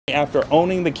After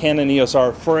owning the Canon EOS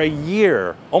R for a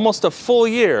year, almost a full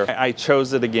year, I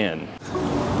chose it again.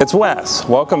 It's Wes.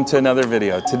 Welcome to another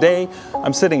video. Today,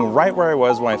 I'm sitting right where I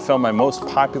was when I filmed my most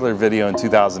popular video in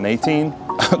 2019,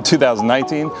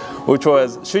 which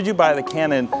was, should you buy the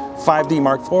Canon 5D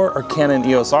Mark IV or Canon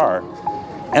EOS R?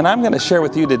 And I'm going to share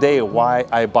with you today why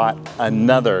I bought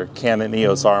another Canon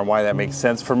EOS R and why that makes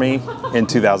sense for me in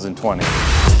 2020.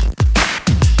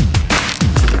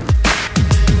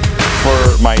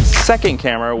 For my second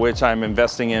camera, which I'm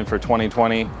investing in for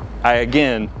 2020, I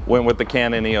again went with the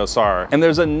Canon EOS R. And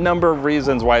there's a number of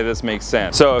reasons why this makes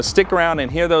sense. So stick around and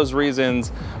hear those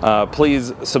reasons.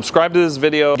 Please subscribe to this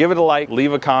video, give it a like,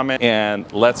 leave a comment,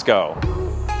 and let's go.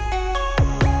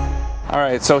 All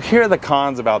right, so here are the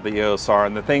cons about the EOS R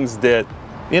and the things that,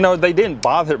 you know, they didn't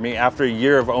bother me after a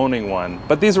year of owning one,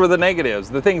 but these were the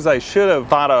negatives, the things I should have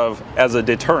thought of as a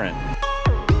deterrent.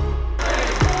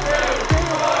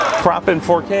 Crop in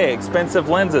 4K, expensive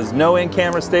lenses, no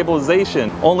in-camera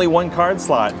stabilization, only one card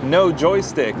slot, no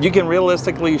joystick. You can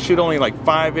realistically shoot only like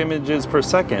 5 images per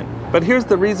second. But here's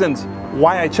the reasons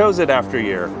why I chose it after a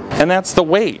year, and that's the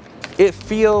weight. It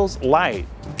feels light.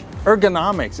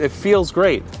 Ergonomics, it feels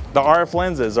great. The RF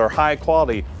lenses are high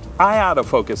quality. Eye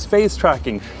autofocus, face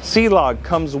tracking, C-Log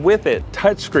comes with it,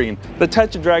 touchscreen, the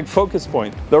touch and drag focus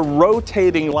point, the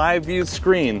rotating live view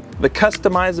screen, the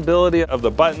customizability of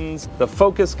the buttons, the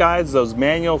focus guides, those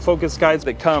manual focus guides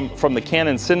that come from the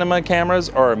Canon Cinema cameras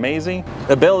are amazing.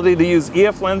 The ability to use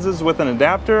EF lenses with an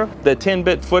adapter, the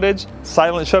 10-bit footage,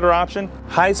 silent shutter option,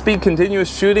 high-speed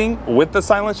continuous shooting with the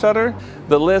silent shutter,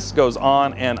 the list goes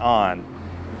on and on.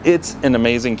 It's an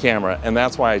amazing camera, and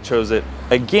that's why I chose it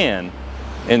again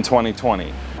in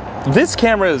 2020. This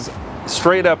camera is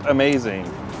straight up amazing.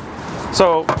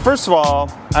 So first of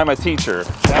all, I'm a teacher.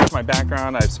 That's my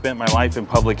background. I've spent my life in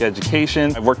public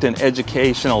education. I've worked in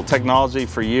educational technology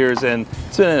for years, and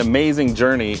it's been an amazing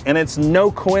journey. And it's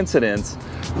no coincidence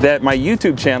that my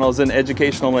YouTube channel is an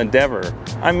educational endeavor.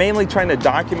 I'm mainly trying to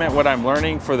document what I'm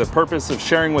learning for the purpose of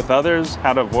sharing with others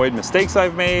how to avoid mistakes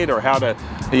I've made or how to,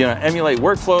 emulate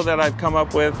workflow that I've come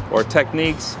up with or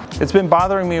techniques. It's been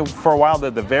bothering me for a while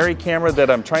that the very camera that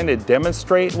I'm trying to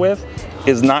demonstrate with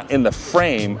is not in the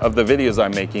frame of the videos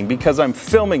I'm making because I'm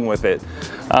filming with it.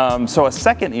 So a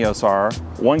second EOS R,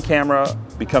 one camera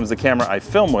becomes the camera I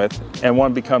film with and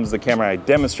one becomes the camera I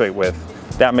demonstrate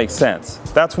with. That makes sense.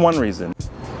 That's one reason.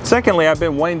 Secondly, I've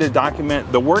been wanting to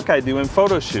document the work I do in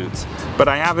photo shoots, but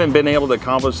I haven't been able to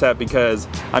accomplish that because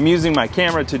I'm using my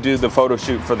camera to do the photo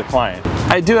shoot for the client.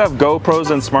 I do have GoPros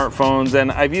and smartphones,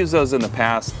 and I've used those in the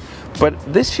past, but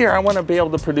this year I want to be able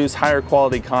to produce higher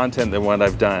quality content than what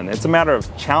I've done. It's a matter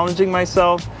of challenging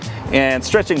myself and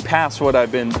stretching past what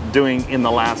I've been doing in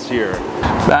the last year.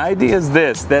 The idea is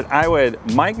this, that I would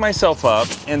mic myself up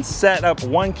and set up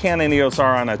one Canon EOS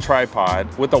R on a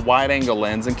tripod with a wide angle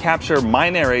lens and capture my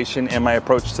narration and my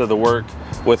approach to the work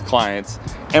with clients.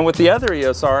 And with the other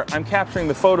EOS R, I'm capturing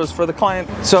the photos for the client.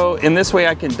 So in this way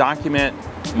I can document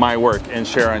my work and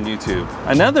share on YouTube.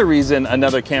 Another reason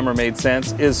another camera made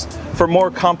sense is for more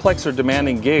complex or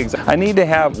demanding gigs. I need to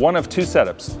have one of two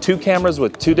setups, two cameras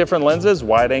with two different lenses,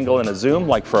 wide angle and a zoom,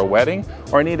 like for a wedding,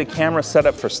 or I need a camera set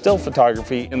up for still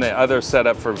photography and the other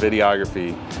setup for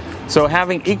videography. So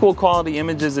having equal quality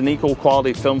images and equal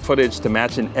quality film footage to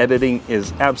match in editing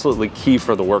is absolutely key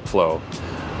for the workflow.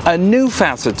 A new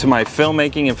facet to my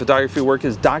filmmaking and photography work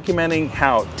is documenting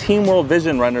how Team World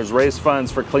Vision runners raise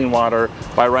funds for clean water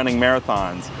by running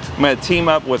marathons. I'm going to team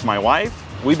up with my wife.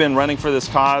 We've been running for this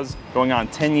cause going on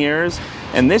 10 years.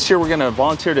 And this year we're going to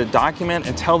volunteer to document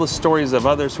and tell the stories of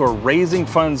others who are raising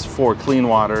funds for clean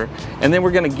water. And then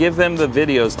we're going to give them the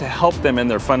videos to help them in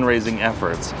their fundraising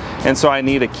efforts. And so I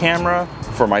need a camera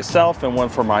for myself and one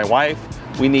for my wife.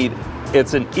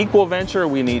 It's an equal venture.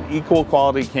 We need equal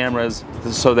quality cameras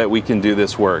so that we can do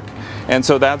this work. And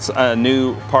so that's a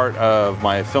new part of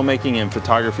my filmmaking and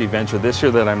photography venture this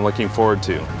year that I'm looking forward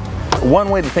to. One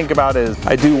way to think about it is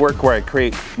I do work where I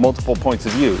create multiple points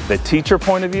of view. The teacher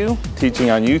point of view, teaching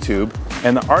on YouTube,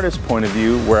 and the artist point of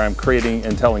view where I'm creating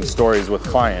and telling stories with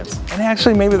clients. And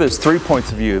actually maybe there's 3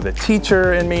 points of view, the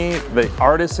teacher in me, the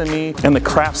artist in me, and the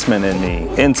craftsman in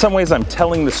me. In some ways I'm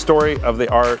telling the story of the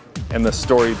art and the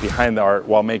story behind the art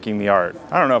while making the art.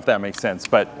 I don't know if that makes sense,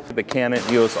 but the Canon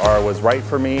EOS R was right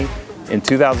for me in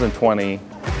 2020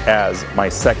 as my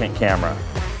second camera.